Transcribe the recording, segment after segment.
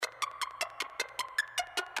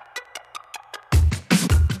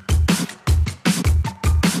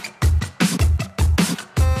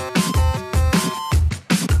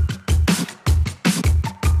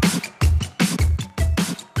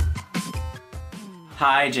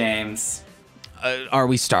Hi, James. Are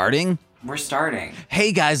we starting? We're starting.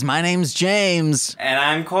 Hey guys, my name's James. And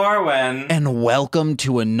I'm Corwin. And welcome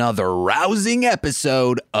to another rousing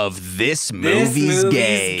episode of This Movie's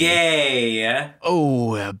Gay.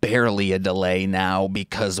 Oh, barely a delay now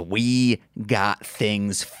because we got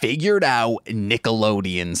things figured out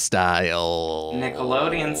Nickelodeon style.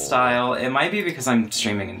 Nickelodeon style? It might be because I'm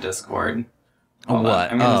streaming in Discord. Hold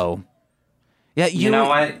what? Oh. Yeah, you know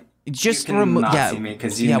what? Just remove. See me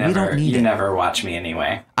because you never watch me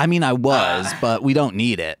anyway. I mean, I was, but we don't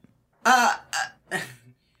need it. I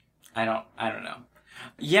don't know.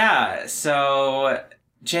 Yeah. So,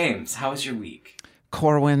 James, how was your week?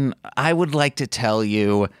 Corwin, I would like to tell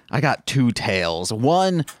you, I got two tales.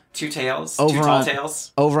 One, two tall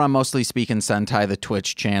tales. Over on Mostly Speaking Sentai, the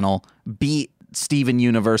Twitch channel, beat Steven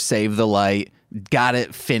Universe Save the Light. Got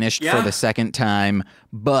it finished for the second time,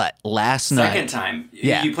 but last night... Second time?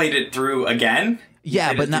 Yeah. You played it through again?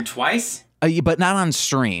 But not twice? But not on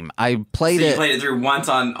stream. I played it... So you played it through once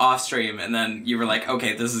on off stream, and then you were like,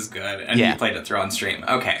 okay, this is good, and you played it through on stream.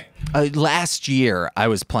 Okay. Last year, I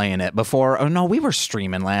was playing it before... Oh, no, we were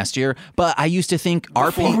streaming last year, but I used to think...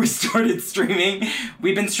 Before we started streaming?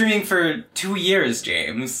 We've been streaming for 2 years,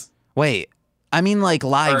 James. Wait. I mean, like,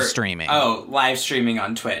 live streaming. Oh, live streaming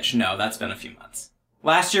on Twitch. No, that's been a few months.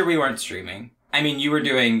 Last year, we weren't streaming. I mean, you were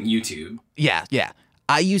doing YouTube. Yeah.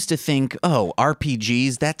 I used to think,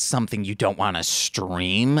 RPGs, that's something you don't want to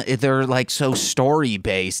stream. They're, like, so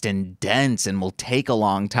story-based and dense and will take a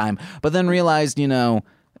long time. But then realized,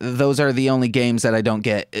 those are the only games that I don't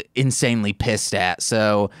get insanely pissed at.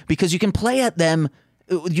 So, because you can play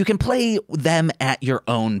them at your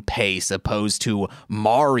own pace, opposed to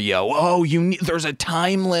Mario. Oh, there's a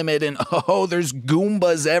time limit, and there's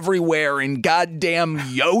Goombas everywhere, and goddamn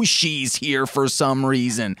Yoshi's here for some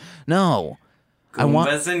reason. No.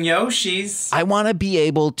 Goombas and Yoshis. I want to be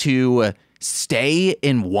able to stay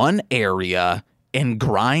in one area and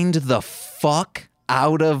grind the fuck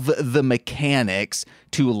out of the mechanics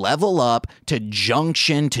to level up, to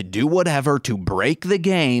junction, to do whatever, to break the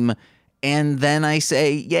game. And then I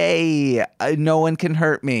say, yay, no one can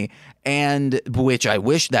hurt me. And which I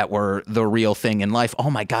wish that were the real thing in life.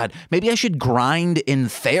 Oh my God, maybe I should grind in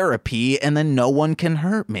therapy and then no one can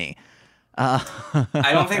hurt me. I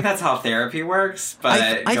don't think that's how therapy works, but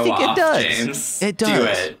I think it does. James. It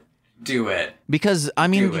does. Do it. Because, I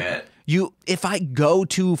mean, if I go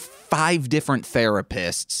to 5 different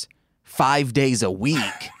therapists 5 days a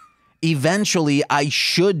week... Eventually, I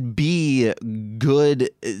should be good.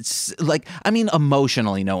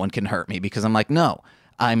 Emotionally, no one can hurt me because I'm like, no,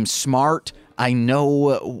 I'm smart. I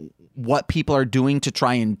know what people are doing to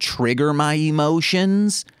try and trigger my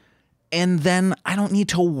emotions. And then I don't need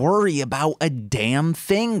to worry about a damn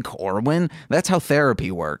thing, Corwin. That's how therapy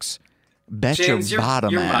works. Bet James, your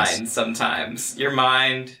bottom ass. Your mind sometimes. Your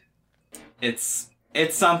mind, it's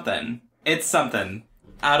something. It's something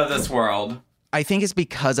out of this world. I think it's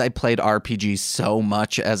because I played RPGs so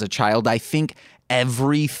much as a child. I think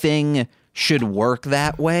everything should work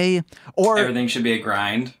that way. Or everything should be a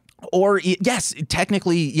grind. Or, yes,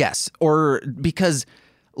 technically, yes. Or because,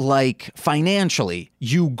 like, financially,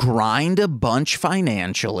 you grind a bunch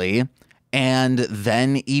financially, and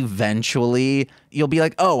then eventually you'll be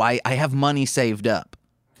like, oh, I have money saved up.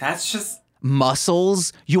 That's just...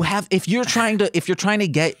 Muscles you have if you're trying to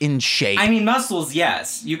get in shape. I mean, muscles,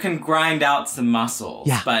 yes, you can grind out some muscles,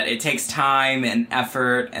 but it takes time and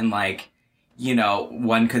effort, and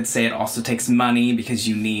one could say it also takes money because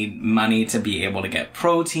you need money to be able to get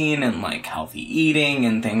protein and healthy eating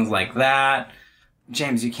and things like that.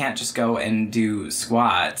 James, you can't just go and do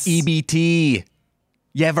squats. EBT.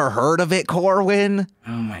 You ever heard of it, Corwin?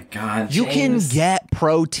 Oh my God, James. You can get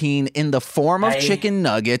protein in the form of chicken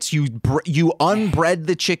nuggets. You unbread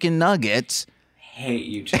the chicken nuggets. Hate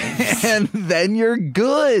you, James. And then you're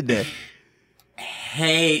good.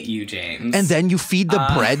 Hate you, James. And then you feed the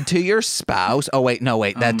bread to your spouse.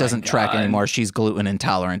 That doesn't track anymore. She's gluten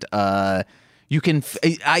intolerant. I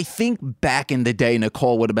think back in the day,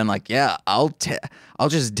 Nicole would have been like, yeah, I'll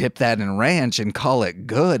just dip that in ranch and call it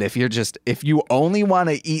good. If you only want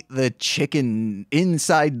to eat the chicken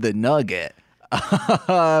inside the nugget.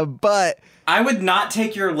 But I would not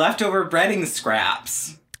take your leftover breading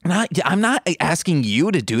scraps. I'm not asking you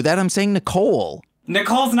to do that. I'm saying Nicole.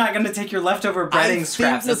 Nicole's not going to take your leftover breading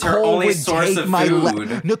scraps. That's her only source of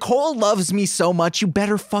food. Nicole loves me so much, you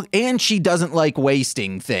better and she doesn't like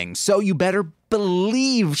wasting things. So you better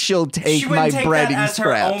believe she'll take my breading scraps.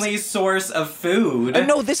 Her only source of food.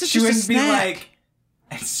 No, this is just a snack.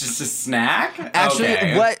 It's just a snack? Actually,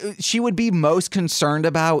 okay. What she would be most concerned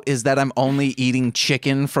about is that I'm only eating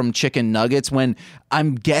chicken from chicken nuggets, when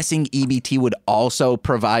I'm guessing EBT would also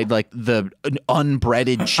provide like the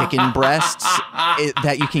unbreaded chicken breasts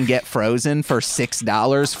that you can get frozen for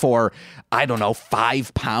 $6 for, I don't know,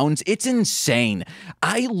 5 pounds. It's insane.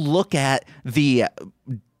 I look at the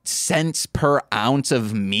cents per ounce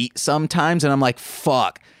of meat sometimes and I'm like,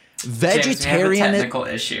 fuck. Vegetarian. James, we have a technical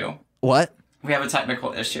issue. What? We have a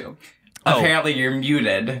technical issue. Apparently you're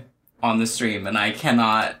muted on the stream and I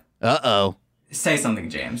cannot say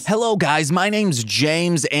something, James. Hello, guys. My name's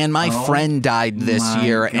James, and my friend died this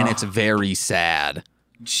year, and it's very sad.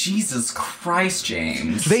 Jesus Christ,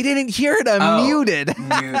 James. They didn't hear it. I'm muted.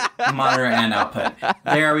 Mute, monitor, and output.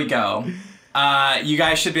 There we go. You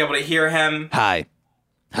guys should be able to hear him. Hi.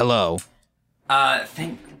 Hello.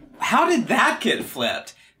 How did that get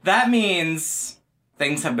flipped? That means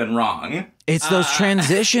things have been wrong. It's those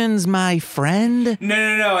transitions, my friend.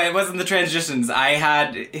 No. It wasn't the transitions. I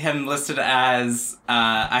had him listed as,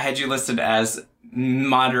 I had you listed as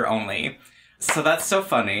monitor only. So that's so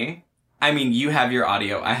funny. I mean, you have your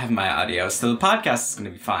audio, I have my audio, so the podcast is going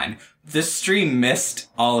to be fine. This stream missed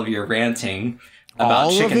all of your ranting about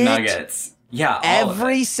all chicken nuggets. Yeah, all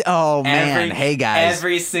of it. Hey guys.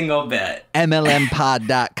 Every single bit.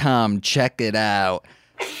 MLMpod.com. Check it out.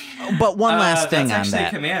 But one last thing that's on that.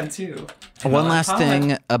 actually a command too. One last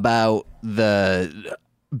thing about the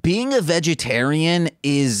being a vegetarian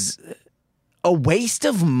is a waste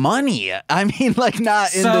of money. I mean, like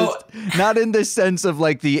not in the sense of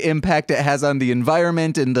like the impact it has on the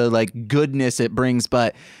environment and the like goodness it brings,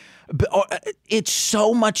 but it's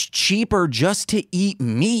so much cheaper just to eat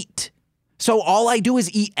meat. So all I do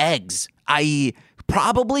is eat eggs. I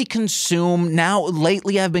probably consume now.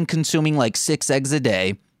 Lately, I've been consuming like 6 eggs a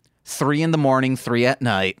day, 3 in the morning, 3 at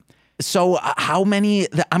night. So how many?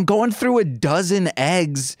 I'm going through a dozen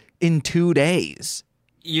eggs in 2 days.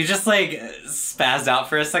 You just like spazzed out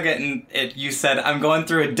for a second and you said, I'm going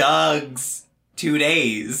through a Doug's 2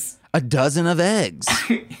 days. A dozen of eggs.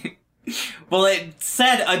 Well, it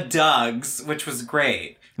said a Doug's, which was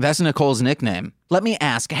great. That's Nicole's nickname. Let me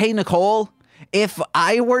ask, hey, Nicole, if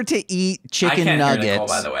I were to eat chicken nuggets. Hear Nicole,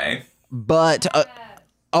 by the way. But,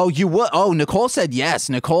 you would? Oh, Nicole said yes.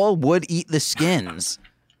 Nicole would eat the skins.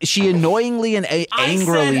 She annoyingly and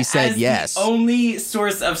angrily said yes. The only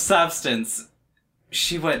source of substance,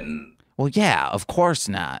 she wouldn't. Well, yeah, of course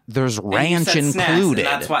not. There's ranch included. Snacks, and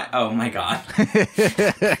that's why. Oh my god.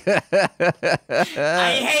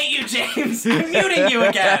 I hate you, James. I'm muting you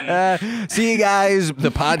again. See you guys.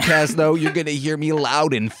 The podcast, though, you're gonna hear me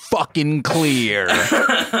loud and fucking clear.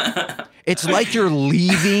 It's like you're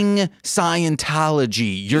leaving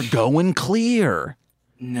Scientology. You're going clear.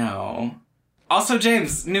 No. Also,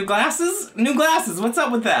 James, new glasses? New glasses. What's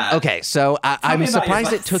up with that? Okay, so I'm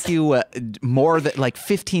surprised it took you more than like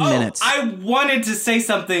 15 minutes. I wanted to say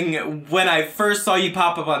something when I first saw you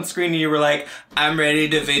pop up on screen and you were like, I'm ready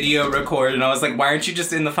to video record. And I was like, why aren't you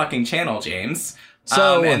just in the fucking channel, James?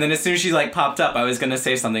 So, and then as soon as you like popped up, I was going to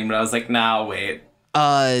say something, but I was like, nah, wait.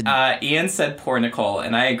 Ian said poor Nicole,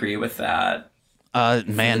 and I agree with that.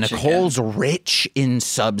 Man, Nicole's rich in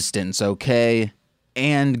substance, okay?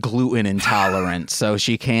 And gluten intolerant, so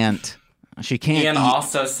she can't Ian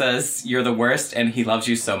also says you're the worst and he loves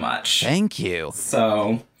you so much. Thank you.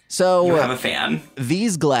 So you have a fan.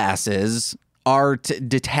 These glasses are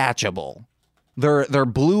detachable. They're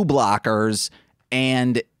blue blockers,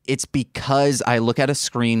 and it's because I look at a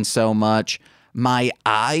screen so much, my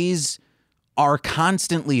eyes are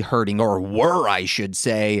constantly hurting, or were, I should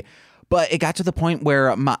say, but it got to the point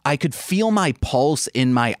where I could feel my pulse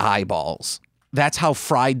in my eyeballs. That's how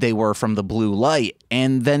fried they were from the blue light.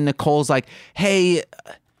 And then Nicole's like, hey,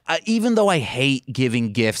 even though I hate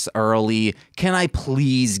giving gifts early, can I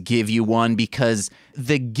please give you one? Because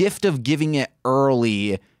the gift of giving it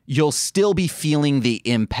early, you'll still be feeling the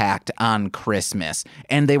impact on Christmas.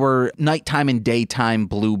 And they were nighttime and daytime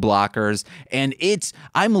blue blockers. And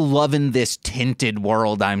I'm loving this tinted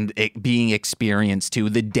world I'm being experienced to.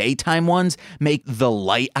 The daytime ones make the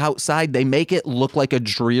light outside, they make it look like a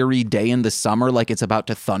dreary day in the summer, like it's about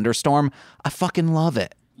to thunderstorm. I fucking love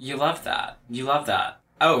it. You love that. You love that.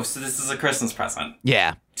 Oh, so this is a Christmas present.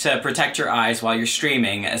 Yeah. To protect your eyes while you're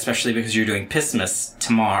streaming, especially because you're doing Pissmas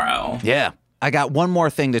tomorrow. Yeah. I got one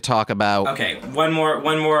more thing to talk about. Okay, one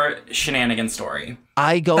more shenanigan story.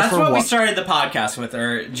 That's what we started the podcast with,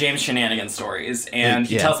 are James shenanigan stories, and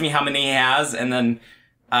he tells me how many he has, and then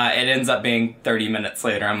it ends up being 30 minutes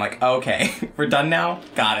later. I'm like, okay, we're done now?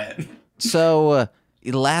 Got it. So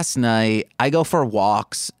last night I go for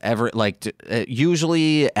walks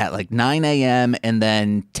usually at like 9 a.m. and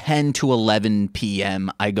then 10 to 11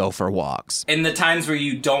 p.m. I go for walks. In the times where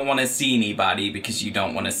you don't want to see anybody because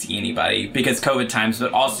COVID times,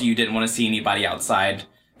 but also you didn't want to see anybody outside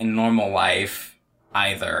in normal life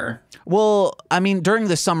either. Well, I mean, during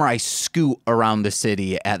the summer, I scoot around the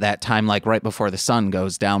city at that time, like right before the sun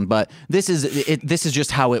goes down. But this is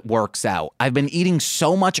just how it works out. I've been eating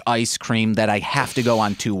so much ice cream that I have to go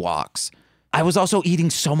on 2 walks. I was also eating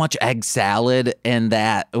so much egg salad, and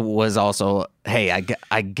that was also, hey,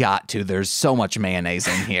 I got to. There's so much mayonnaise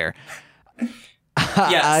in here.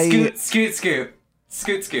 Yeah, scoot.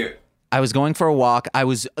 I was going for a walk. I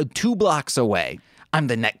was 2 blocks away. I'm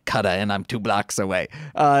the neck cutter and I'm 2 blocks away.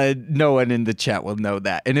 No one in the chat will know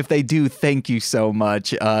that. And if they do, thank you so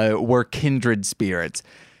much. We're kindred spirits.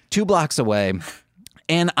 2 blocks away.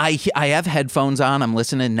 And I have headphones on. I'm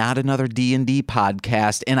listening to Not Another D&D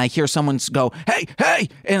podcast. And I hear someone go, hey.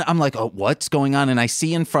 And I'm like, oh, what's going on? And I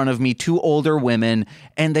see in front of me 2 older women.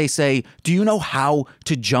 And they say, do you know how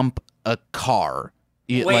to jump a car?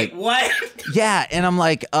 Wait, what? Yeah. And I'm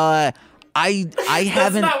like, I haven't.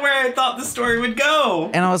 That's not where I thought the story would go.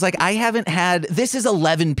 And I was like, this is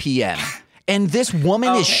 11 p.m. and this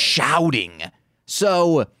woman is shouting.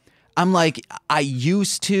 So I'm like, I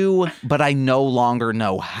used to, but I no longer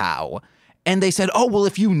know how. And they said, oh, well,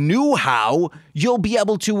 if you knew how, you'll be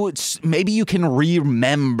able to, maybe you can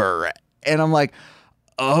remember. And I'm like,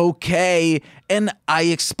 okay. And I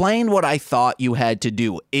explained what I thought you had to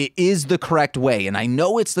do. It is the correct way. And I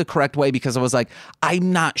know it's the correct way because I was like,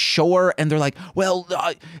 I'm not sure. And they're like, well,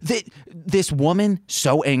 this woman,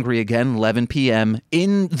 so angry again, 11 p.m.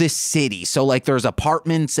 in the city. So like there's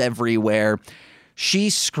apartments everywhere.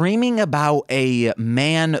 She's screaming about a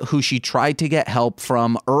man who she tried to get help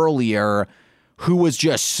from earlier, who was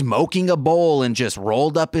just smoking a bowl and just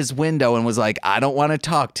rolled up his window and was like, I don't want to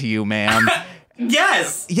talk to you, ma'am.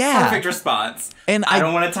 Yes. Yeah. Perfect response. And I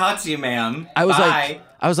don't want to talk to you, ma'am. I was Bye.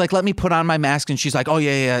 like, let me put on my mask. And she's like, oh,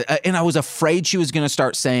 yeah. And I was afraid she was going to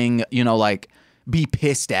start saying, like, be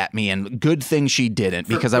pissed at me. And good thing she didn't,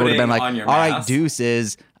 because I would have been like, all right,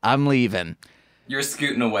 deuces, I'm leaving. You're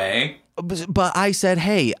scooting away. But I said,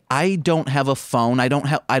 hey, I don't have a phone. I don't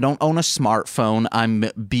own a smartphone. I'm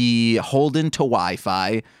beholden to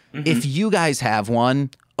Wi-Fi. Mm-hmm. If you guys have one,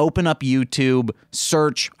 open up YouTube,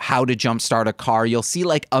 search how to jumpstart a car. You'll see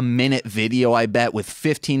like a minute video, I bet, with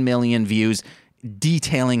 15 million views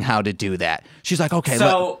detailing how to do that. She's like, okay.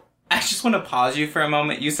 So I just want to pause you for a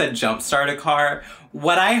moment. You said jumpstart a car.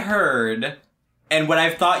 What I heard, and what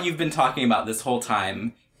I've thought you've been talking about this whole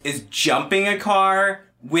time, is jumping a car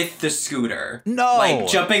with the scooter. No. Like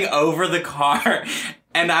jumping over the car.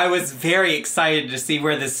 And I was very excited to see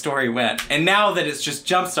where this story went. And now that it's just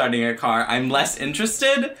jump-starting a car, I'm less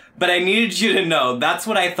interested. But I needed you to know that's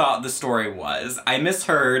what I thought the story was. I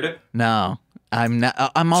misheard. No, I'm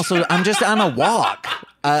not. I'm just on a walk.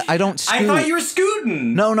 I don't scoot. I thought you were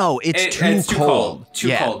scooting. No, it's too cold.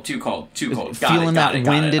 Too cold. Feeling that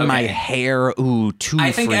wind in my hair. Ooh, too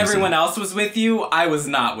I think freezing. everyone else was with you. I was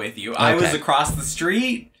not with you. Okay. I was across the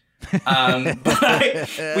street. But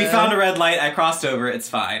we found a red light. I crossed over. It's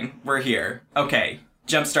fine. We're here. Okay.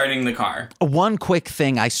 Jump starting the car. One quick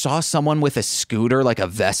thing. I saw someone with a scooter, like a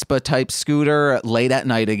Vespa type scooter, late at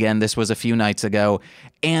night again. This was a few nights ago.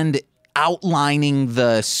 And outlining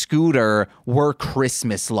the scooter were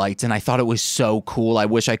Christmas lights. And I thought it was so cool. I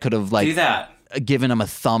wish I could have do that. Given him a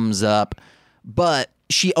thumbs up. But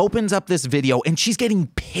she opens up this video and she's getting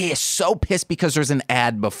pissed. So pissed because there's an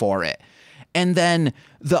ad before it. And then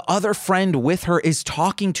the other friend with her is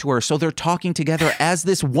talking to her. So they're talking together as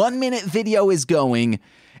this 1-minute video is going,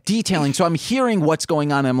 detailing. So I'm hearing what's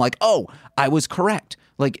going on. And I'm like, oh, I was correct.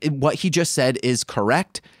 Like what he just said is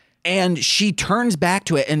correct. And she turns back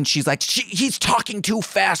to it and she's like, he's talking too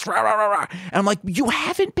fast. Rah, rah, rah, rah. And I'm like, you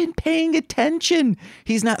haven't been paying attention.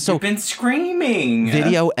 He's not. So you've been screaming.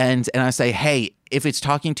 Video ends and I say, hey, if it's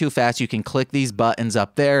talking too fast, you can click these buttons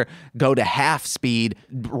up there, go to half speed,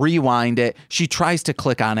 rewind it. She tries to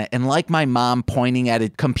click on it. And like my mom pointing at a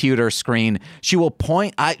computer screen, she will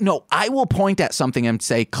point. I will point at something and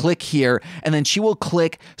say, click here. And then she will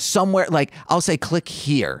click somewhere. Like I'll say, click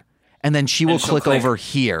here. And then she will click over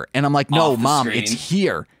here. And I'm like, no, Mom, it's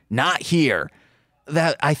here, not here.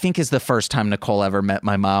 That I think is the first time Nicole ever met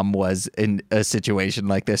my mom was in a situation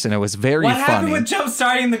like this. And it was very funny. What happened with jump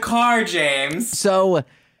starting the car, James? So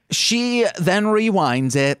she then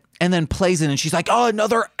rewinds it and then plays it. And she's like, oh,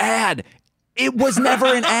 another ad. It was never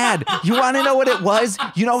an ad. You want to know what it was?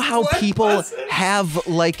 You know how people have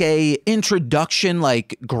like a introduction,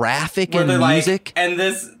 like graphic and music? Like, and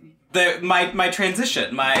this... My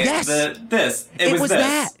transition, Yes. It was this.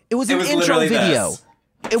 that. It was an intro video. This.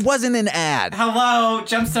 It wasn't an ad. Hello,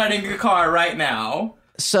 jumpstarting your car right now.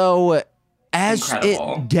 So as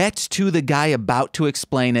Incredible. it gets to the guy about to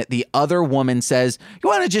explain it, the other woman says, "You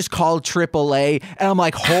want to just call AAA?" And I'm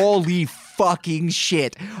like, holy fucking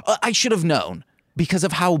shit. I should have known, because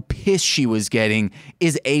of how pissed she was getting,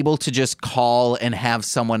 is able to just call and have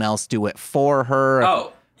someone else do it for her.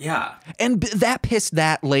 Oh, yeah. And that pissed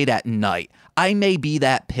that late at night. I may be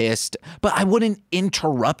that pissed, but I wouldn't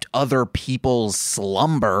interrupt other people's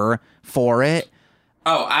slumber for it.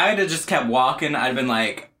 Oh, I'd have just kept walking. I'd been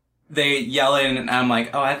like, they yelling, and I'm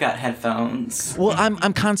like, oh, I've got headphones. Well,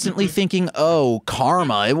 I'm constantly thinking, oh,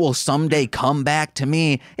 karma, it will someday come back to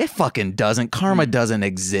me. It fucking doesn't. Karma doesn't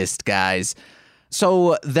exist, guys.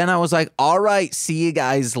 So then I was like, all right, see you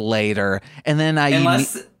guys later. And then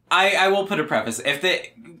I will put a preface. If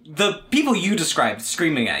the people you described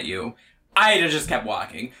screaming at you, I'd have just kept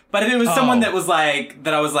walking. But if it was someone that was like,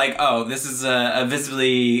 that I was like, oh, this is a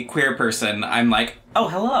visibly queer person, I'm like, oh,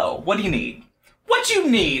 hello, what do you need? What you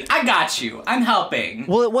need? I got you. I'm helping.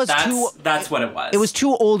 Well, it was that's what it was. It was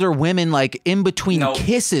two older women, like, in between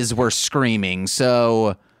kisses were screaming,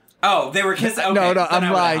 so... Oh, they were kissing? Okay, no,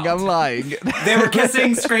 I'm lying. They were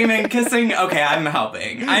kissing, screaming, kissing? Okay, I'm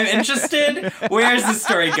helping. I'm interested. Where's the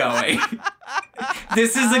story going?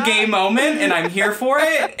 This is a gay moment, and I'm here for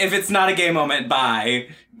it. If it's not a gay moment, bye.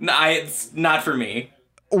 It's not for me.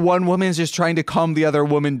 One woman's just trying to calm the other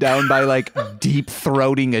woman down by, like,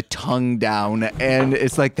 deep-throating a tongue down, and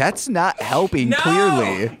it's like, that's not helping,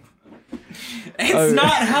 clearly. It's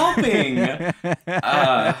not helping.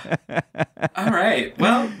 All right,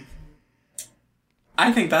 well...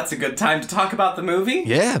 I think that's a good time to talk about the movie.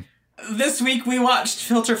 Yeah. This week we watched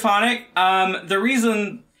Filterphonic. The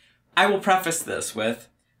reason I will preface this with,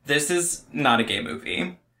 this is not a gay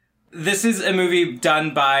movie. This is a movie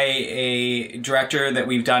done by a director that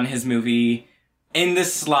we've done his movie in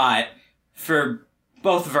this slot for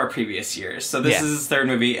both of our previous years. So this is his third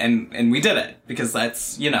movie, and we did it because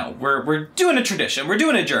that's, we're doing a tradition. We're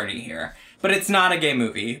doing a journey here. But it's not a gay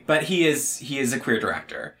movie, but he is a queer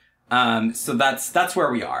director. So that's where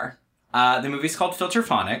we are. The movie's called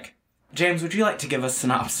Filterphonic. James, would you like to give us a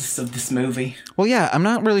synopsis of this movie? Well, yeah, I'm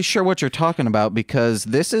not really sure what you're talking about, because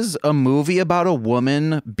this is a movie about a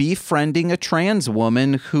woman befriending a trans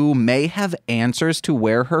woman who may have answers to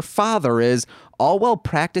where her father is, all while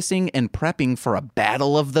practicing and prepping for a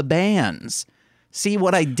battle of the bands. See,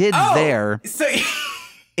 what I did there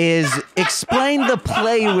is explain the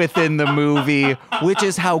play within the movie, which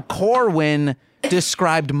is how Corwin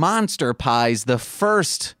described Monster Pies, the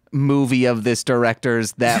first movie of this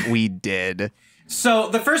director's that we did. So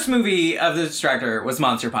the first movie of this director was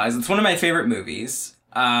Monster Pies. It's one of my favorite movies.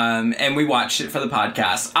 And we watched it for the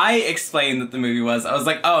podcast. I explained that the movie I was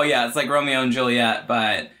like, oh yeah, it's like Romeo and Juliet,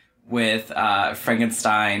 but with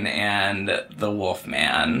Frankenstein and the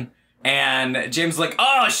Wolfman. And James was like,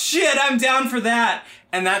 oh shit, I'm down for that.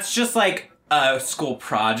 And that's just like a school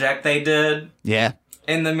project they did. Yeah.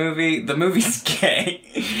 In the movie. The movie's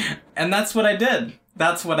gay. And that's what I did.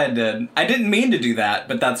 That's what I did. I didn't mean to do that,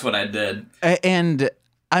 but that's what I did. And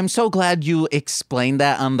I'm so glad you explained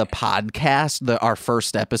that on the podcast, our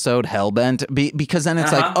first episode, Hellbent, because then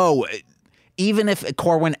it's like, oh, even if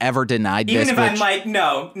Corwin ever denied even this... Even if I'm like,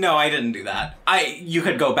 no, I didn't do that. You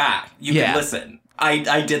could go back. You could listen.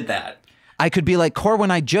 I did that. I could be like, Corwin,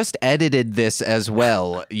 I just edited this as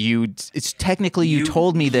well. It's technically you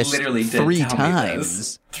told me this literally did 3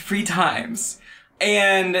 times. 3 times.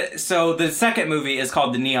 And so the second movie is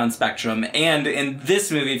called The Neon Spectrum. And in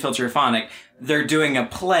this movie, Filterphonic, they're doing a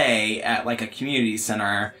play at like a community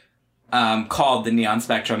center called The Neon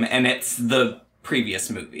Spectrum. And it's the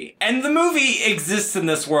previous movie. And the movie exists in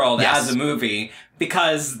this world as a movie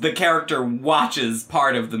because the character watches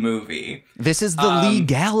part of the movie. This is the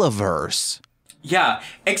Legaliverse. Yeah.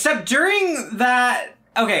 Except during that...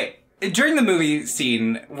 Okay. During the movie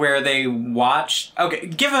scene where they watch... Okay,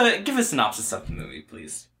 give a synopsis of the movie,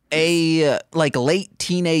 please. A, late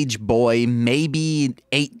teenage boy, maybe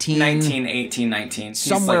 18... 19.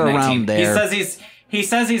 Somewhere like 19. around there. He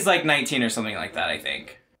says he's like 19 or something like that, I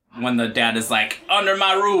think. When the dad is like, under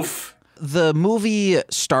my roof. The movie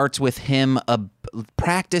starts with him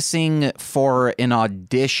practicing for an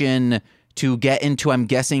audition to get into, I'm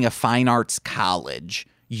guessing, a fine arts college.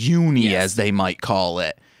 Uni, as they might call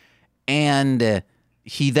it. And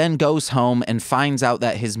he then goes home and finds out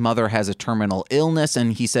that his mother has a terminal illness.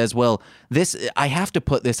 And he says, well, I have to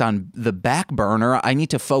put this on the back burner. I need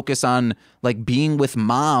to focus on being with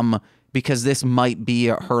mom because this might be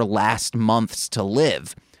her last months to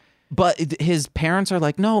live. But his parents are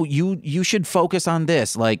like, no, you should focus on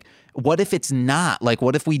this. Like, what if it's not? Like,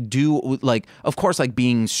 what if we do, like, of course, like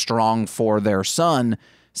being strong for their son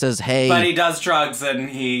says, hey. But he does drugs and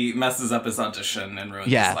he messes up his audition and ruins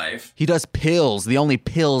his life. He does pills. The only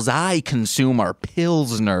pills I consume are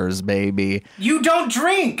Pilsners, baby. You don't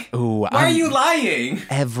drink! Ooh, Why are you lying?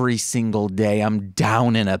 Every single day, I'm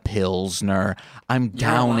down in a Pilsner. I'm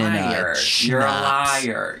down in a schnapps. You're a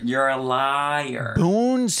liar. You're a liar.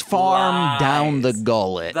 Boone's Farm down the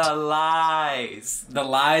gullet. The lies. The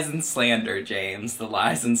lies and slander, James. The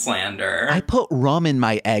lies and slander. I put rum in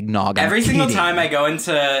my eggnog. Every single time I go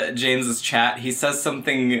into James's chat, he says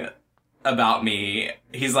something about me.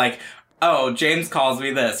 He's like, oh, James calls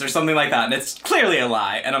me this, or something like that, and it's clearly a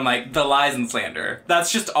lie. And I'm like, the lies and slander.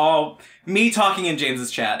 That's just all... Me talking in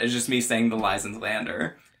James's chat is just me saying the lies and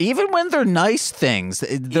slander. Even when they're nice things,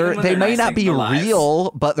 they may not be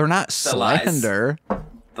real, but they're not slander.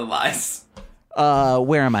 The lies.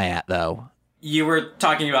 Where am I at, though? You were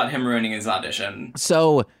talking about him ruining his audition.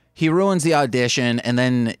 So he ruins the audition, and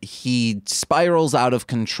then he spirals out of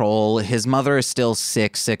control. His mother is still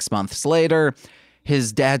sick 6 months later.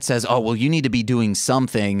 His dad says, oh, well, you need to be doing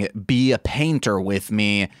something. Be a painter with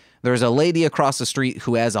me. There's a lady across the street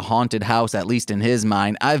who has a haunted house, at least in his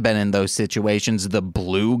mind. I've been in those situations. The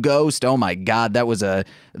Blue Ghost. Oh, my God. That was the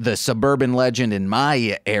suburban legend in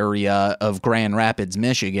my area of Grand Rapids,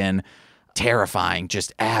 Michigan. Terrifying.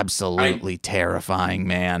 Just absolutely terrifying,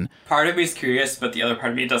 man. Part of me's curious, but the other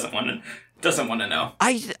part of me doesn't want to know.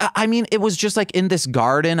 I mean, it was just like in this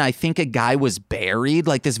garden. I think a guy was buried,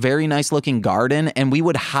 like this very nice looking garden, and we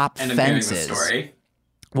would hop fences. I'm hearing the story.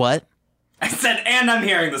 What? I said, and I'm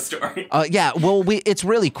hearing the story. Yeah, well, it's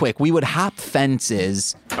really quick. We would hop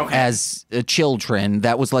fences as children.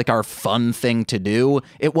 That was like our fun thing to do.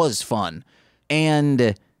 It was fun.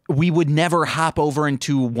 And we would never hop over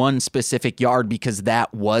into one specific yard because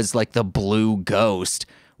that was like the Blue Ghost.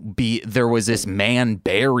 There was this man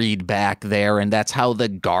buried back there, and that's how the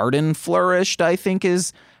garden flourished, I think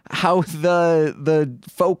is how the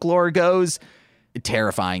folklore goes.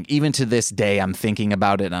 Terrifying. Even to this day, I'm thinking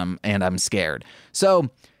about it and I'm scared. So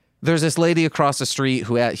there's this lady across the street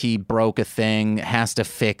who he broke a thing, has to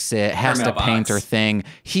fix it, has to paint her thing.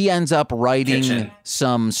 He ends up writing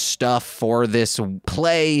some stuff for this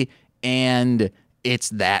play, and it's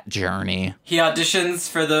that journey. He auditions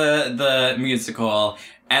for the musical,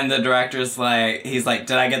 and the director's like, he's like,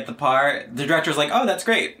 did I get the part? The director's like, oh, that's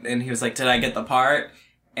great. And he was like, did I get the part?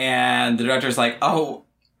 And the director's like, oh,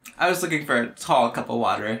 I was looking for a tall cup of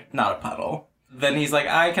water, not a puddle. Then he's like,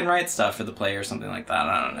 I can write stuff for the play or something like that.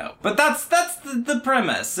 I don't know. But that's the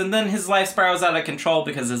premise. And then his life spirals out of control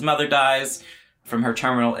because his mother dies from her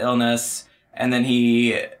terminal illness. And then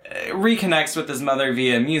he reconnects with his mother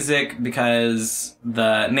via music because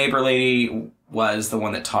the neighbor lady was the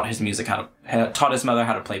one that taught his mother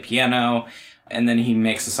how to play piano. And then he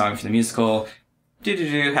makes a song for the musical.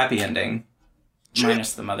 Happy ending.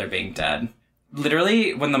 Minus the mother being dead.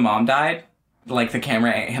 Literally, when the mom died, like the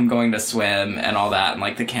camera, him going to swim and all that, and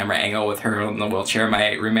like the camera angle with her in the wheelchair,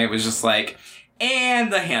 my roommate was just like,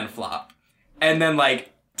 and the hand flop. And then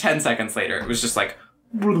like 10 seconds later, it was just like,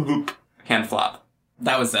 hand flop.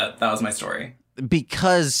 That was it. That was my story.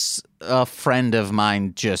 Because a friend of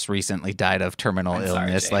mine just recently died of terminal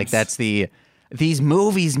illness. Sorry, like these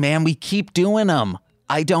movies, man, we keep doing them.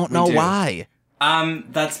 I don't know why.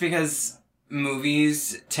 That's because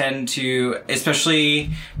movies tend to, especially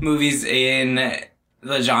movies in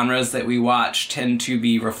the genres that we watch, tend to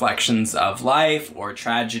be reflections of life or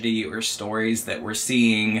tragedy or stories that we're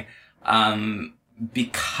seeing,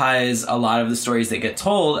 because a lot of the stories that get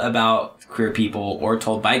told about queer people or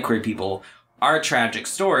told by queer people are tragic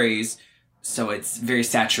stories, so it's very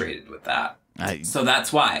saturated with that. So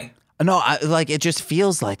that's why. No, it just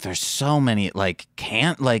feels like there's so many,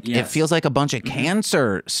 it feels like a bunch of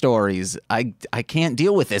cancer stories. I can't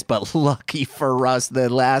deal with this, but lucky for us, the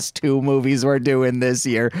last two movies we're doing this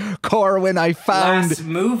year. Corwin, I found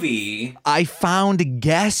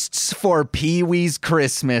guests for Pee-wee's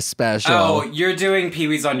Christmas special. Oh, you're doing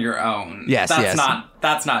Pee-wee's on your own. Yes,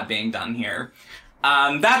 That's not being done here.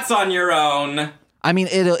 That's on your own. I mean,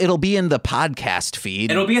 it'll be in the podcast feed.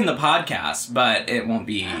 It'll be in the podcast, but it won't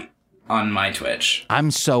be on my Twitch.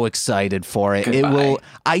 I'm so excited for it. Goodbye.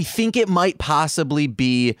 I think it might possibly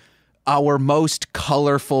be our most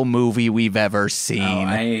colorful movie we've ever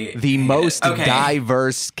seen. The most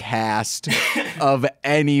diverse cast of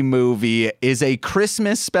any movie is a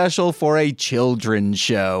Christmas special for a children's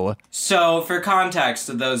show. So, for context,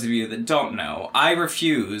 to those of you that don't know, I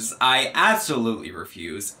absolutely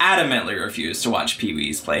refuse, adamantly refuse to watch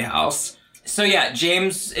Pee-wee's Playhouse. So yeah,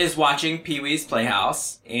 James is watching Pee-wee's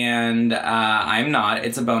Playhouse, and I'm not.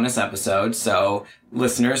 It's a bonus episode, so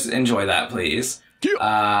listeners, enjoy that, please.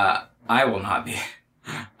 I will not be.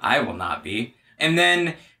 I will not be. And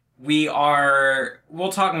then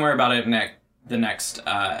we'll talk more about it the next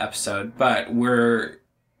episode, but we're,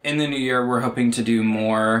 in the new year, we're hoping to do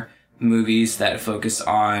more movies that focus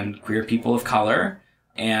on queer people of color.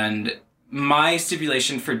 And my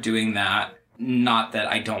stipulation for doing that, not that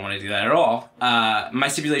I don't want to do that at all, my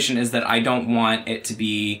stipulation is that I don't want it to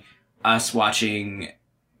be us watching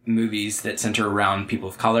movies that center around people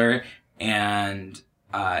of color and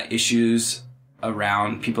issues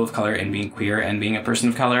around people of color and being queer and being a person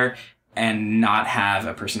of color, and not have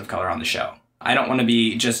a person of color on the show. I don't want to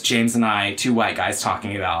be just James and I, two white guys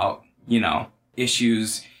talking about,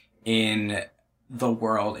 issues in the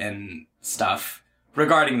world and stuff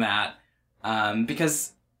regarding that,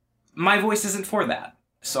 because my voice isn't for that.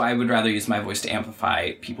 So I would rather use my voice to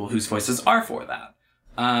amplify people whose voices are for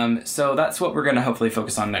that. So that's what we're going to hopefully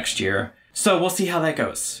focus on next year. So we'll see how that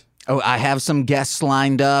goes. Oh, I have some guests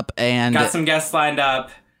lined up, and got some guests lined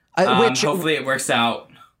up. Which hopefully it works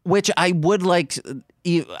out. Which I would like.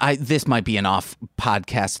 This might be an off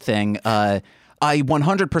podcast thing. I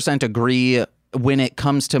 100% agree when it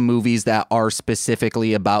comes to movies that are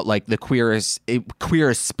specifically about like the queer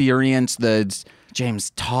experience. James,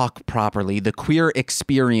 talk properly. The queer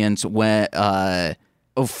experience when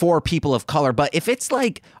for people of color. But if it's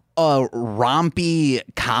like a rompy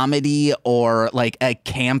comedy or like a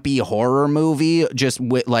campy horror movie just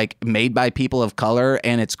with like made by people of color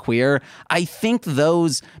and it's queer, I think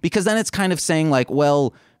those, because then it's kind of saying like,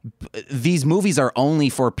 well, these movies are only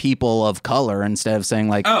for people of color, instead of saying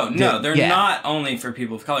like, oh no, they're not only for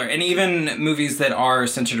people of color. And even movies that are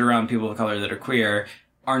centered around people of color that are queer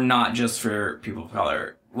are not just for people of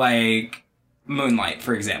color. Like Moonlight,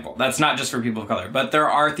 for example. That's not just for people of color, but there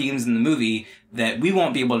are themes in the movie that we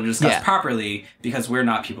won't be able to discuss properly because we're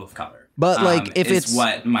not people of color. But like, if it's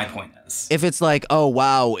what my point is, if it's like, oh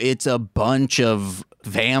wow, it's a bunch of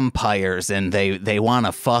vampires and they want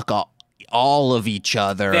to fuck all of each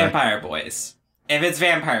other. Vampire boys. If it's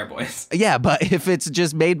vampire boys. Yeah, but if it's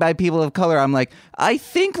just made by people of color, I'm like, I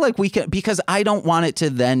think like we can, because I don't want it to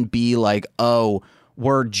then be like, oh,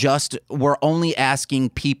 we're only asking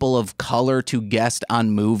people of color to guest on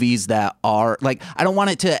movies that are like, I don't want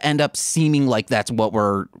it to end up seeming like that's what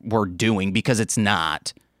we're doing, because it's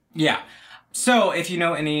not. Yeah. So if you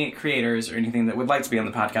know any creators or anything that would like to be on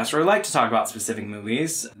the podcast or would like to talk about specific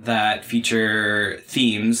movies that feature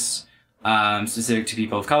themes specific to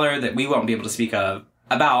people of color that we won't be able to speak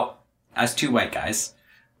about as two white guys,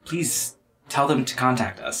 please tell them to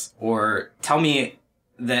contact us, or tell me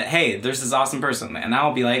that, hey, there's this awesome person, and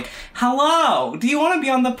I'll be like, hello, do you want to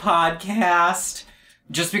be on the podcast?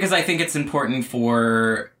 Just because I think it's important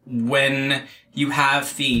for when you have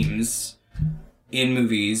themes in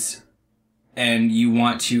movies and you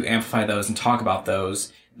want to amplify those and talk about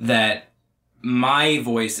those, that my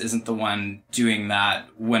voice isn't the one doing that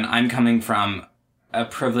when I'm coming from a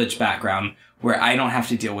privileged background where I don't have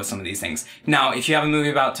to deal with some of these things. Now, if you have a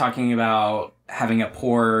movie about talking about having a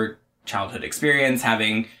poor childhood experience,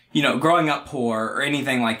 having, growing up poor or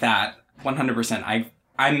anything like that, 100%,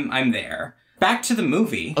 I'm there. Back to the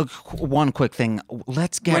movie. One quick thing.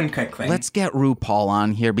 Let's get RuPaul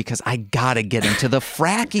on here, because I gotta get into the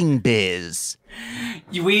fracking biz.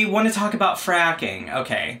 We want to talk about fracking.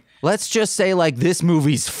 Okay. Let's just say like this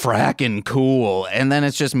movie's fracking cool, and then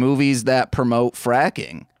it's just movies that promote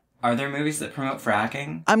fracking. Are there movies that promote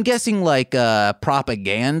fracking? I'm guessing like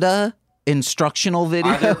propaganda, instructional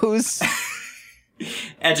videos.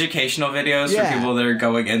 Educational videos for people that are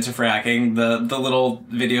going into fracking. The little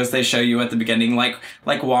videos they show you at the beginning, like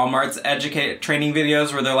Walmart's training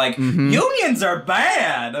videos where they're like, unions are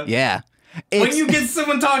bad. Yeah. When you get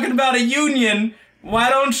someone talking about a union,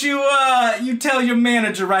 why don't you tell your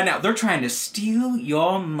manager right now? They're trying to steal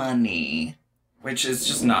your money, which is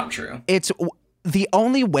just not true. It's the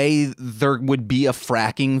only way there would be a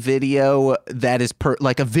fracking video that is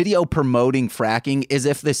like a video promoting fracking is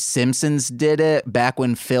if The Simpsons did it back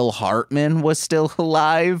when Phil Hartman was still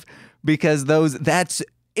alive, because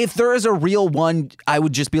if there is a real one, I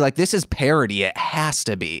would just be like, this is parody. It has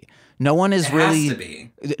to be. No one is really. Has to be.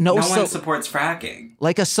 No one supports fracking.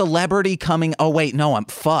 Like a celebrity coming. Oh wait, no,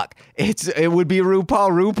 it would be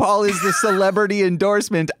RuPaul. RuPaul is the celebrity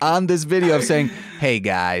endorsement on this video of saying, "Hey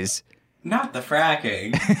guys." Not the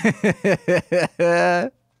fracking.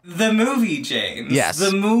 The movie, James. Yes.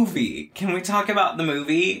 The movie. Can we talk about the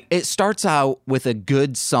movie? It starts out with a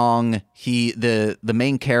good song. The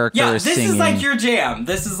main character is singing. Yeah, this is like your jam.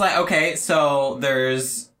 This is like, okay, so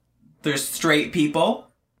there's There's straight people.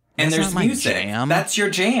 And That's there's not my music. jam. That's your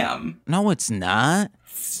jam. No, it's not.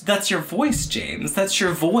 That's your voice, James. That's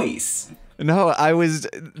your voice. No,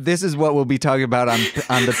 this is what we'll be talking about on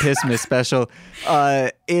the Pissmas special,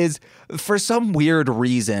 is for some weird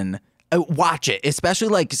reason, watch it, especially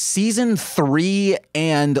like season 3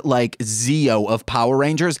 and like Zeo of Power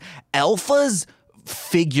Rangers. Alpha's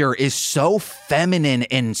figure is so feminine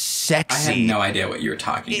and sexy. I had no idea what you were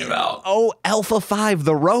talking about. Oh, Alpha 5,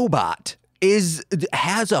 the robot,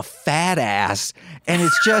 has a fat ass, and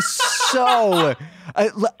it's just so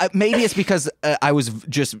maybe it's because I was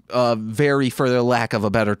just very, for the lack of a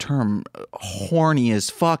better term, horny as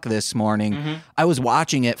fuck this morning. Mm-hmm. I was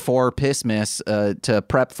watching it for Pissmas to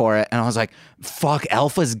prep for it, and I was like, fuck,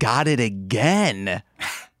 Alpha's got it again.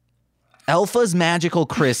 Alpha's Magical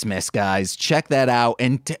Christmas, guys. Check that out.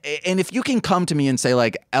 And if you can come to me and say,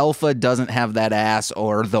 like, Alpha doesn't have that ass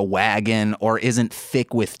or the wagon or isn't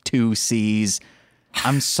thick with 2 C's,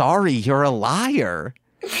 I'm sorry, you're a liar.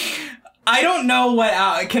 I don't know what...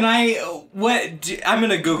 I'm going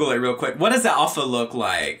to Google it real quick. What does Alpha look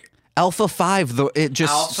like? Alpha 5.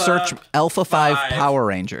 Search Alpha 5 Power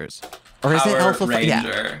Rangers. Or is it Alpha 5?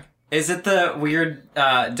 Yeah. Is it the weird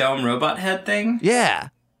dome robot head thing? Yeah.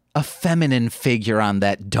 A feminine figure on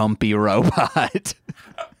that dumpy robot.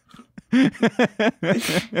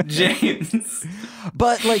 James.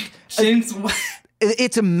 But like James,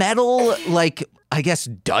 it's a metal, like, I guess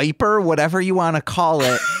diaper, whatever you want to call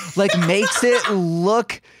it, like makes it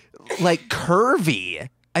look like curvy.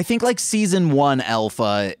 I think like season 1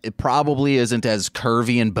 Alpha, it probably isn't as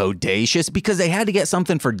curvy and bodacious because they had to get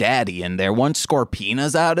something for Daddy in there. Once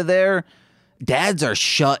Scorpina's out of there, dads are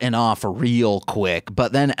shutting off real quick.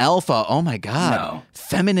 But then Alpha, oh my God,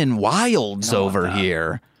 feminine wilds over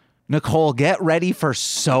here. Nicole, get ready for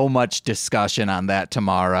so much discussion on that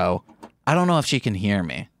tomorrow. I don't know if she can hear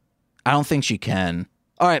me. I don't think she can.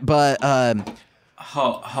 All right, but I'm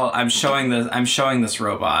showing this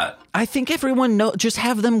robot. I think everyone just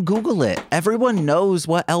have them Google it. Everyone knows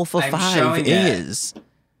what Alpha 5 is.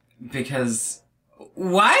 Because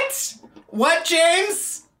what? What,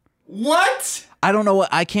 James? What? I don't know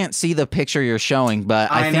I can't see the picture you're showing, but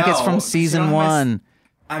I think it's from season 1.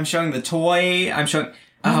 I'm showing the toy. I'm showing.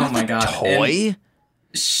 Oh my God. Toy? And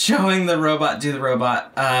showing the robot do the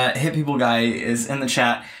robot. Hit People Guy is in the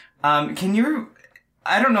chat. Can you?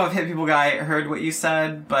 I don't know if Hit People Guy heard what you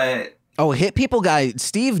said, but Hit People Guy.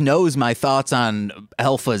 Steve knows my thoughts on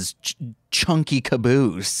Alpha's chunky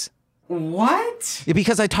caboose. What?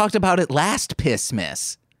 Because I talked about it last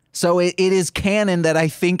Pissmas. So it is canon that I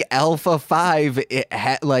think Alpha 5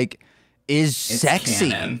 is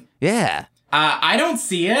sexy. Canon. Yeah. I don't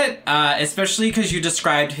see it, especially because you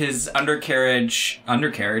described his undercarriage.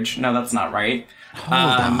 No, that's not right. Hold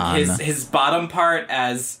on. His bottom part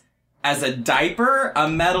as a diaper, a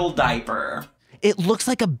metal diaper. It looks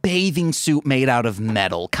like a bathing suit made out of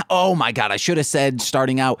metal. Oh my God, I should have said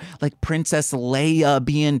starting out like Princess Leia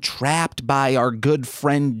being trapped by our good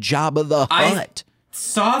friend Jabba the Hutt.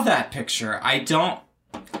 Saw that picture. I don't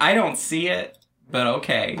see it, but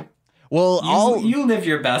okay. Well, you live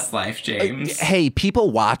your best life, James. Hey, people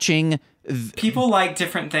watching, people like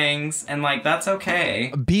different things, and like that's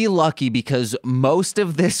okay. Be lucky because most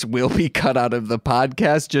of this will be cut out of the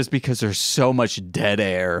podcast just because there's so much dead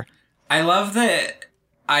air. I love that.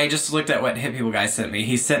 I just looked at what Hit People Guy sent me.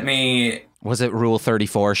 He sent me. Was it Rule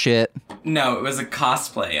 34 shit? No, it was a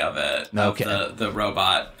cosplay of it. Okay. Of the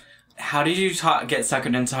robot. How did you get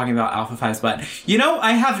suckered into talking about Alpha 5's butt? You know,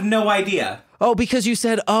 I have no idea. Oh, because you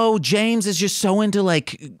said, James is just so into,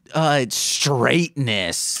 like,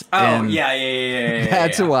 straightness. Oh, yeah.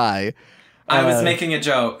 That's why. I was making a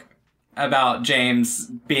joke about James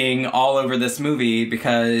being all over this movie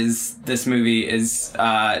because this movie is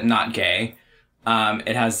not gay.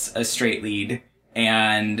 It has a straight lead,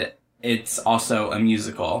 and it's also a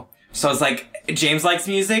musical. So I was like, James likes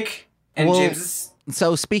music, and James is...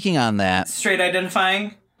 So speaking on that, straight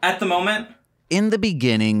identifying at the moment. In the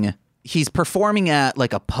beginning, he's performing at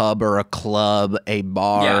like a pub or a club, a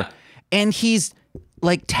bar, and he's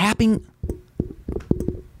like tapping.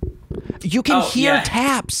 You can hear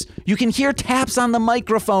taps. You can hear taps on the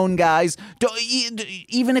microphone, guys.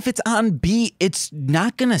 Even if it's on beat, it's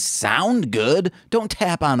not gonna sound good. Don't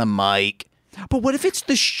tap on a mic. But what if it's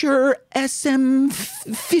the Shure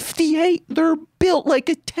SM58? They're built like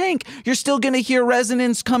a tank. You're still going to hear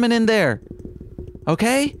resonance coming in there.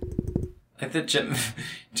 Okay? I think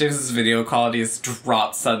James's video quality has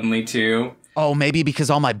dropped suddenly, too. Oh, maybe because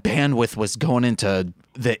all my bandwidth was going into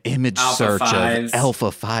the image search of Alpha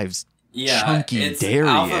 5's chunky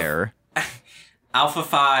derriere. Alpha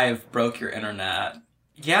 5 broke your internet.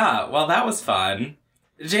 Yeah, well, that was fun.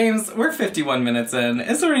 James, we're 51 minutes in.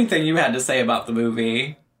 Is there anything you had to say about the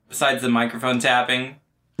movie besides the microphone tapping?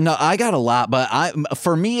 No, I got a lot, but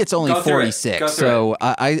for me, it's only 46, so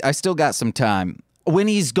I still got some time. When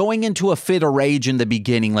he's going into a fit of rage in the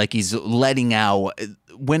beginning, like he's letting out,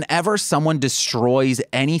 whenever someone destroys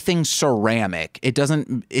anything ceramic, it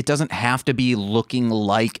doesn't have to be looking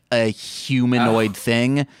like a humanoid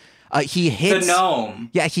thing. He hits the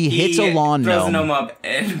gnome. Yeah, he hits a lawn gnome. Throws the gnome up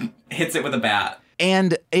and hits it with a bat.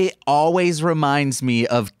 And it always reminds me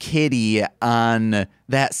of Kitty on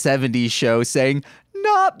that 70s show saying,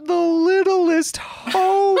 "Not the littlest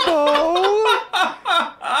hobo."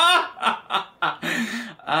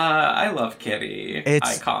 I love Kitty.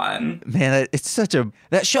 Icon. Man, it's such a...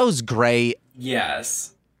 That show's great.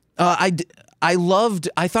 Yes. I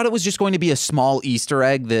thought it was just going to be a small Easter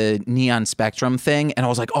egg, the Neon Spectrum thing, and I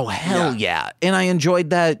was like, oh, hell yeah. And I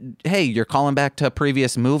enjoyed that, hey, you're calling back to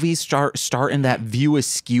previous movies, starting that View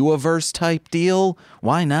Askew-averse type deal.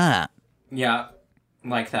 Why not? Yeah,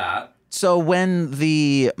 like that. So when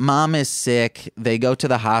the mom is sick, they go to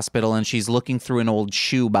the hospital and she's looking through an old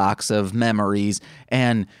shoebox of memories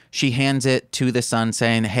and she hands it to the son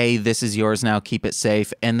saying, hey, this is yours now, keep it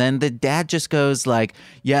safe. And then the dad just goes like,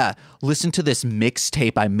 yeah, listen to this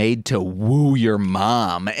mixtape I made to woo your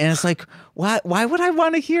mom. And it's like, why would I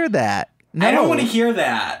want to hear that? No. I don't want to hear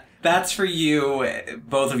that. That's for you,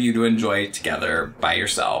 both of you to enjoy together by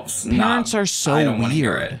yourselves. Parents are so I don't want to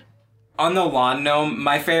hear weird. it. On the lawn gnome,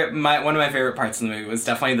 one of my favorite parts of the movie was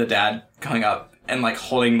definitely the dad coming up and like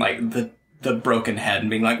holding like the broken head and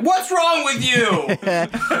being like, "What's wrong with you?"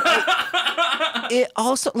 It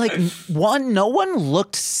also like no one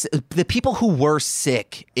looked. The people who were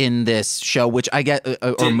sick in this show, which I get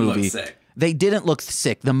or movie, they didn't look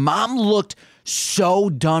sick. The mom looked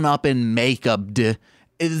so done up in makeup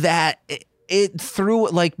that. It threw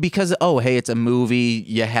like because hey, it's a movie,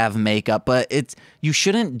 you have makeup, but you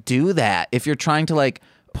shouldn't do that if you're trying to like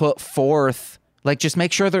put forth like just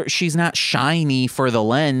make sure that she's not shiny for the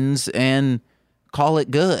lens and call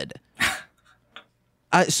it good.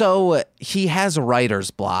 So he has a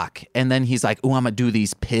writer's block and then he's like, "Oh, I'm gonna do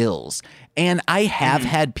these pills." And I have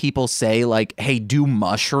had people say like, "Hey, do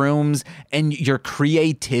mushrooms and your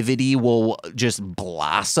creativity will just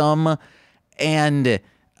blossom." And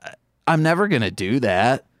I'm never going to do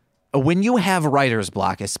that. When you have writer's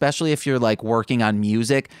block, especially if you're like working on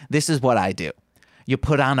music, this is what I do. You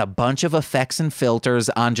put on a bunch of effects and filters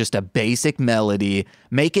on just a basic melody,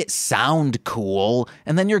 make it sound cool,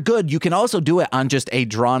 and then you're good. You can also do it on just a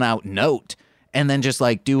drawn out note and then just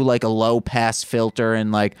like do like a low pass filter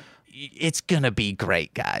and like it's going to be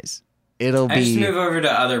great, guys. I just move over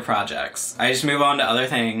to other projects. I just move on to other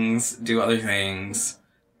things, do other things,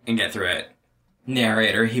 and get through it.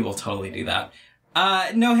 Narrator, he will totally do that.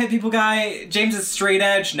 No Hit People guy, James is straight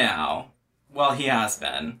edge now. Well, he has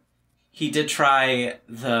been. He did try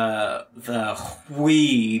the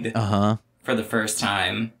weed for the first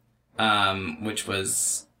time, which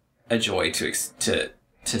was a joy to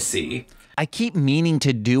see. I keep meaning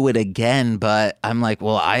to do it again, but I'm like,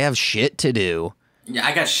 well, I have shit to do. Yeah,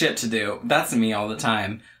 I got shit to do. That's me all the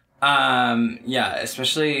time. Yeah,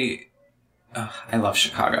 especially, I love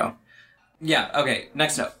Chicago. Yeah, okay,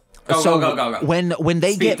 next note. Go. When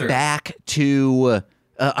they get back to,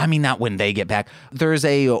 not when they get back, there's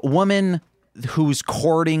a woman who's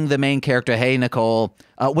courting the main character, hey, Nicole.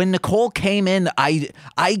 When Nicole came in, I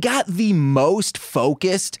got the most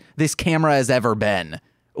focused this camera has ever been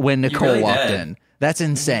when Nicole walked in. That's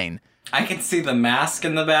insane. I can see the mask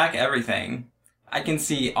in the back, everything. I can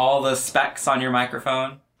see all the specs on your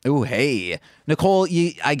microphone. Ooh, hey. Nicole,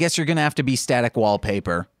 I guess you're going to have to be static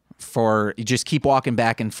wallpaper. You just keep walking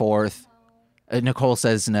back and forth. Nicole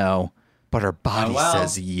says no, but her body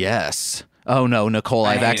says yes. Oh no, Nicole,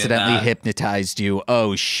 I've accidentally hypnotized you.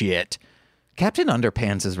 Oh shit. Captain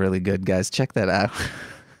Underpants is really good, guys. Check that out.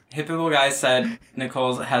 Hip People Guy said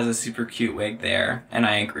Nicole has a super cute wig there, and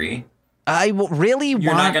I agree. You're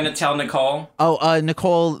not going to tell Nicole? Oh,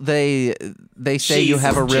 Nicole, they say you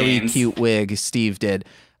have a really cute wig. Steve did.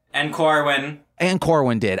 And Corwin.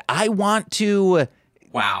 Did. I want to...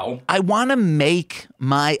 Wow. I want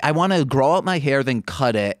to grow out my hair, then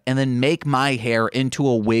cut it, and then make my hair into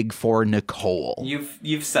a wig for Nicole.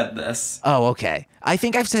 You've said this. Oh, okay. I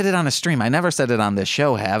think I've said it on a stream. I never said it on this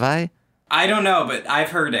show, have I? I don't know, but I've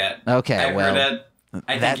heard it. Okay, I've heard it.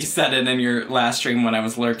 I think you said it in your last stream when I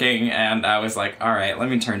was lurking, and I was like, all right, let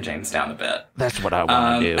me turn James down a bit. That's what I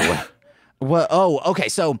want to do. Well, okay.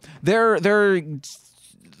 So there's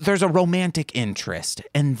a romantic interest,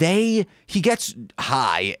 and he gets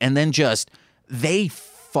high, and then they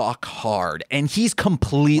fuck hard. And he's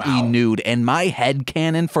completely nude. And my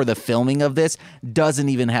headcanon for the filming of this doesn't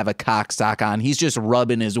even have a cock sock on. He's just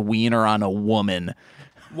rubbing his wiener on a woman.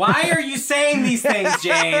 Why are you saying these things,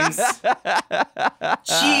 James?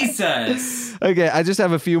 Jesus. Okay, I just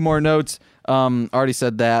have a few more notes. Already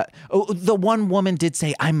said that. Oh, the one woman did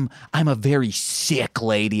say, I'm a very sick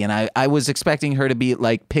lady, and I was expecting her to be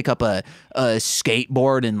like pick up a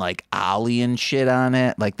skateboard and like ollie and shit on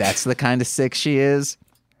it. Like that's the kind of sick she is.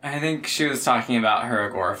 I think she was talking about her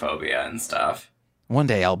agoraphobia and stuff. One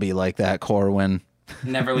day I'll be like that, Corwin.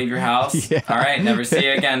 Never leave your house? Yeah. All right, never see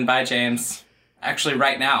you again. Bye, James. Actually,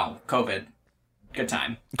 right now, COVID. Good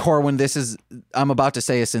time. Corwin, I'm about to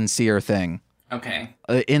say a sincere thing. Okay.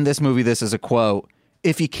 In this movie, this is a quote.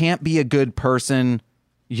 If you can't be a good person,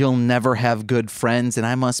 you'll never have good friends. And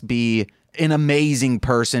I must be an amazing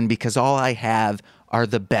person because all I have are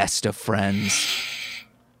the best of friends.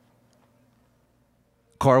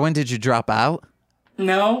 Corwin, did you drop out?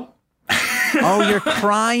 No. Oh, you're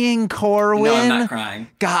crying, Corwin. No, I'm not crying.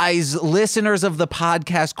 Guys, listeners of the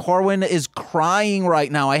podcast, Corwin is crying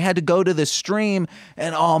right now. I had to go to the stream,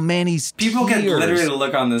 and oh man, he's People tears. can literally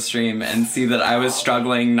look on the stream and see that I was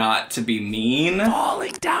struggling not to be mean.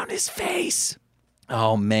 Falling down his face.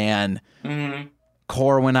 Oh man, Mm-hmm.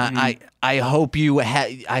 Corwin, I hope you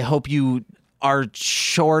I hope you are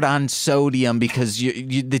short on sodium because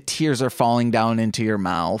the tears are falling down into your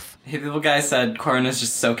mouth. Hey, the little guy said Corin is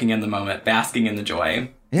just soaking in the moment, basking in the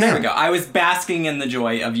joy. Yeah. There we go. I was basking in the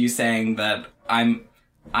joy of you saying that I'm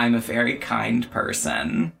a very kind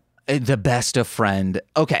person. The best of friend.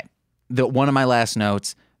 Okay, one of my last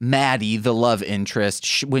notes, Maddie, the love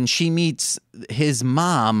interest, when she meets his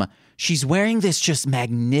mom, she's wearing this just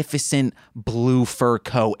magnificent blue fur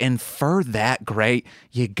coat, and fur that great,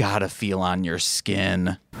 you gotta feel on your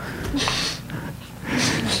skin.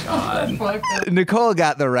 God. Nicole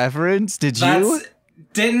got the reference. Did you?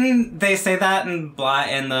 Didn't they say that in Bly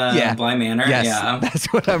Manor? Yes, Yeah. that's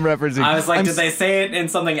what I'm referencing. I was like, did they say it in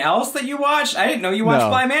something else that you watched? I didn't know you watched No.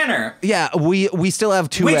 Bly Manor. Yeah, we still have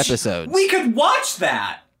two episodes. We could watch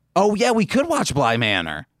that Oh yeah, we could watch Bly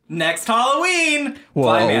Manor. next Halloween. Whoa.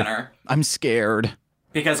 Bly Manor. I'm scared.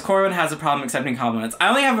 Because Corwin has a problem accepting compliments. I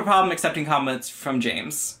only have a problem accepting compliments from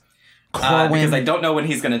James. Corwin. Because I don't know when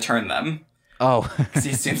he's going to turn them. Oh. Because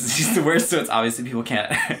he assumes he's the worst, so it's obviously people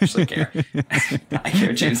can't actually care. I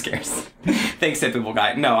care. James cares. Thanks, Hippable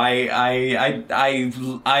Guy. No, I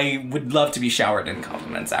would love to be showered in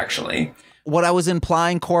compliments, actually. What I was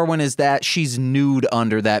implying, Corwin, is that she's nude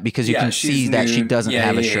under that because you can see that she doesn't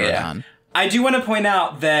have a shirt on. I do want to point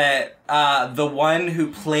out that the one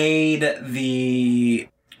who played the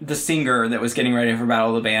singer that was getting ready for Battle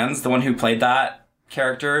of the Bands, the one who played that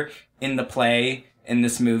character in the play in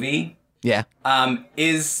this movie, Yeah.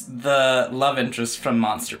 is the love interest from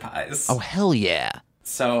Monster Pies. Oh, hell yeah.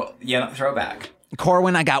 So, yeah, throwback.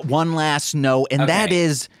 Corwin, I got one last note, and that Okay.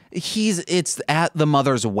 is it's at the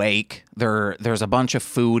mother's wake. There's a bunch of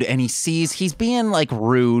food, and he's being like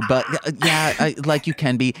rude, but like you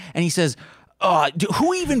can be, and he says,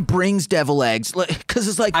 who even brings devil eggs? Because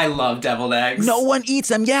it's like I love deviled eggs. no one eats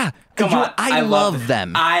them. Yeah, Come on. I love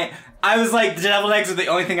them. I was like, the deviled eggs are the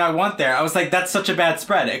only thing I want there. I was like, that's such a bad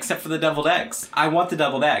spread, except for the deviled eggs. I want the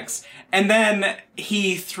deviled eggs. And then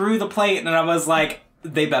he threw the plate, and I was like,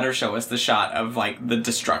 they better show us the shot of, like, the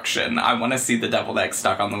destruction. I want to see the deviled egg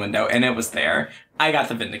stuck on the window, and it was there. I got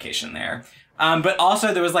the vindication there. But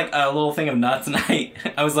also there was, like, a little thing of nuts, and I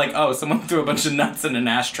was like, oh, someone threw a bunch of nuts in an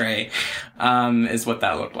ashtray, is what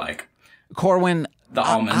that looked like. Corwin, The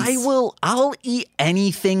almonds. I'll eat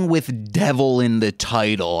anything with devil in the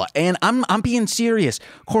title. And I'm being serious.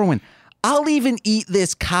 Corwin, I'll even eat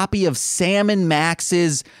this copy of Sam and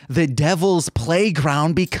Max's The Devil's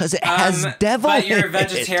Playground because it has devil But you're a in it.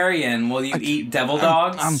 vegetarian. Will you eat devil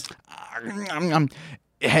dogs?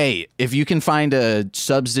 Hey, if you can find a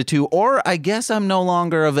substitute, or I guess I'm no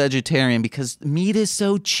longer a vegetarian because meat is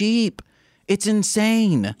so cheap. It's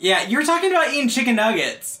insane. Yeah, you were talking about eating chicken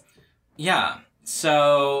nuggets. Yeah.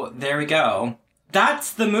 So, there we go.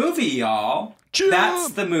 That's the movie, y'all. Jump.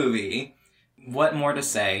 That's the movie. What more to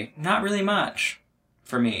say? Not really much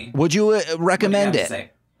for me. Would you What do you recommend have it? to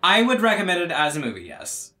say? I would recommend it as a movie,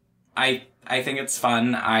 yes. I think it's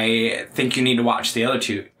fun. I think you need to watch the other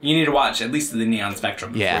two. You need to watch at least the Neon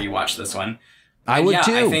Spectrum before you watch this one. I would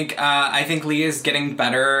too. I think Lee is getting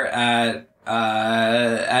better at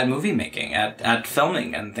movie making, at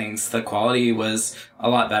filming and things. The quality was a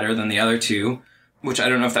lot better than the other two, which I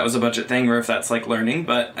don't know if that was a budget thing or if that's like learning,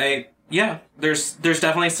 but there's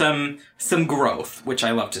definitely some growth, which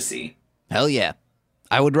I love to see. Hell yeah.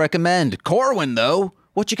 I would recommend. Corwin, though,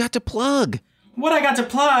 what you got to plug? What I got to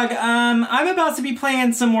plug, I'm about to be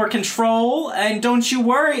playing some more Control, and don't you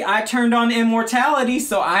worry, I turned on Immortality,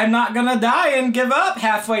 so I'm not gonna die and give up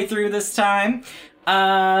halfway through this time.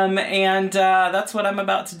 That's what I'm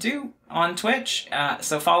about to do on Twitch.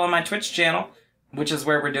 So follow my Twitch channel, which is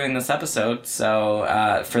where we're doing this episode.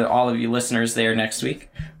 So, for all of you listeners there next week,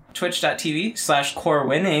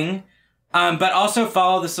 twitch.tv/corewinning. But also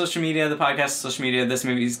follow the social media, the podcast social media, This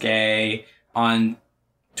Movie's Gay, on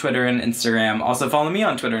Twitter and Instagram. Also follow me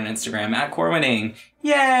on Twitter and Instagram at corewinning.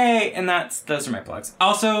 Yay! And those are my plugs.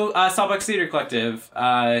 Also, Saltbox Theater Collective.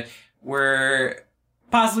 We're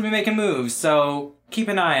possibly making moves, so keep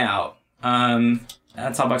an eye out.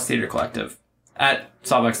 At Saltbox Theater Collective. At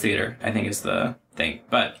Saltbox Theater, I think is the thing.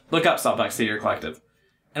 But look up Saltbox Theater Collective.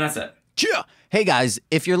 And that's it. Yeah. Hey guys,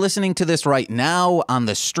 if you're listening to this right now on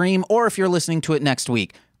the stream, or if you're listening to it next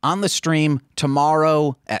week, on the stream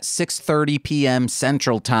tomorrow at 6:30 p.m.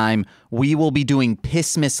 Central Time, we will be doing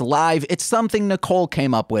Pissmas Live. It's something Nicole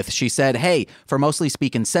came up with. She said, hey, for Mostly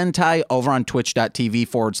Speakin' Sentai, over on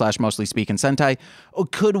twitch.tv/Mostly Speakin' Sentai,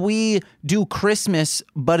 could we do Christmas,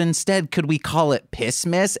 but instead could we call it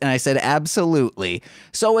Pissmas? And I said, absolutely.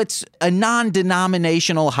 So it's a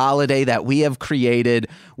non-denominational holiday that we have created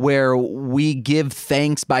where we give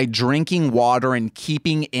thanks by drinking water and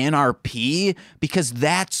keeping in our pee, because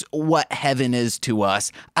that's what heaven is to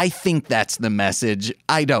us. I think that's the message.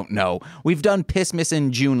 I don't know. We've done Pissmas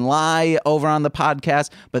in July over on the podcast,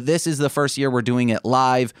 but this is the first year we're doing it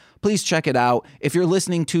live. Please check it out. If you're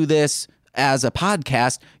listening to this as a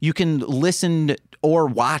podcast, you can listen or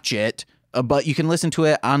watch it, but you can listen to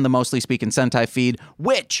it on the Mostly Speakin' Sentai feed,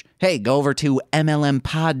 which, hey, go over to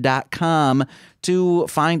mlmpod.com to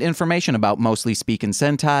find information about Mostly Speakin'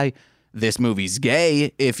 Sentai, This Movie's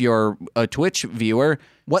Gay, if you're a Twitch viewer,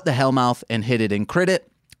 What the Hellmouth, and Hit It and Crit It.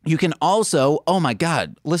 You can also, oh my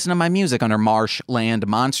God, listen to my music under Marshland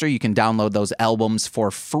Monster. You can download those albums for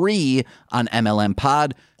free on MLM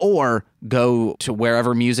Pod, or go to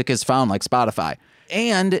wherever music is found, like Spotify.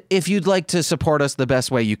 And if you'd like to support us the best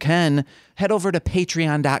way you can, head over to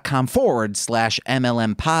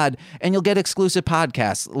patreon.com/MLM Pod, and you'll get exclusive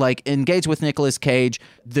podcasts like Engage with Nicolas Cage,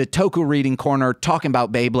 the Toku Reading Corner, talking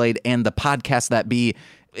about Beyblade, and the Podcast That Be.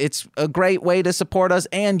 It's a great way to support us,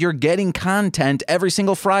 and you're getting content every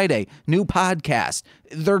single Friday. New podcasts.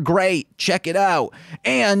 They're great. Check it out.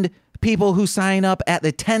 And people who sign up at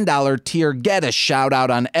the $10 tier get a shout out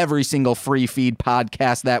on every single free feed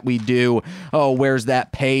podcast that we do. Oh, where's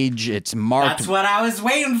that page? It's marked. That's what I was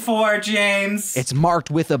waiting for, James. It's marked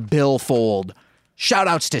with a billfold. Shout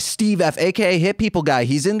outs to Steve F, aka Hit People Guy.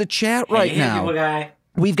 He's in the chat right now. Hit People Guy.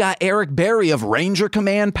 We've got Eric Berry of Ranger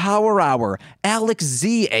Command Power Hour, Alex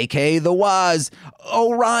Z, aka The Waz,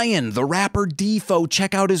 Orion, the rapper Defo,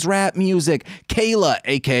 check out his rap music, Kayla,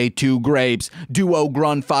 aka Two Grapes, Duo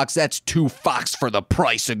Grun Fox, that's Two Fox for the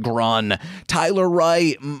price of Grun, Tyler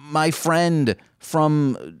Wright, my friend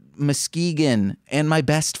from Muskegon, and my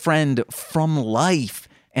best friend from life.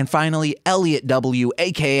 And finally, Elliot W,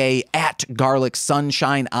 aka at Garlic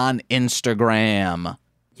Sunshine on Instagram.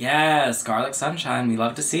 Yes, Garlic Sunshine. We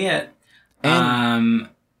love to see it. And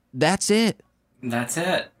that's it. That's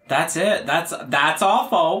it. That's all,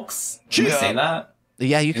 folks. Can we say that?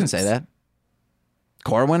 Yeah, you can say that.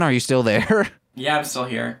 Corwin, are you still there? Yeah, I'm still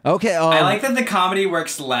here. Okay. I like that the comedy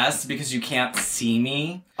works less because you can't see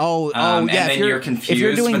me. Yeah. And then you're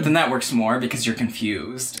confused, but then that works more because you're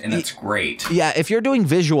confused, and it's great. Yeah, if you're doing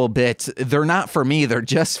visual bits, they're not for me. They're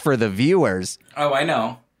just for the viewers. Oh, I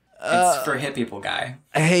know. It's for Hit People Guy.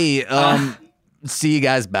 Hey, see you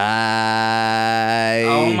guys. Bye.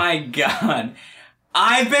 Oh my God.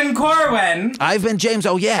 I've been Corwin. I've been James.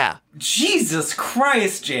 Oh, yeah. Jesus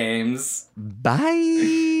Christ, James.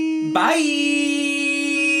 Bye. Bye.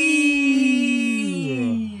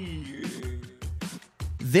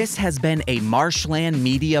 This has been a Marshland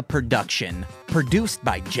Media production, produced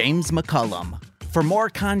by James McCullum. For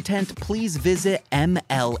more content, please visit mlmpod.com.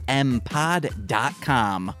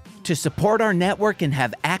 To support our network and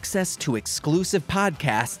have access to exclusive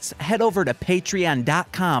podcasts, head over to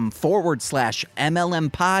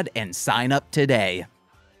patreon.com/MLMpod and sign up today.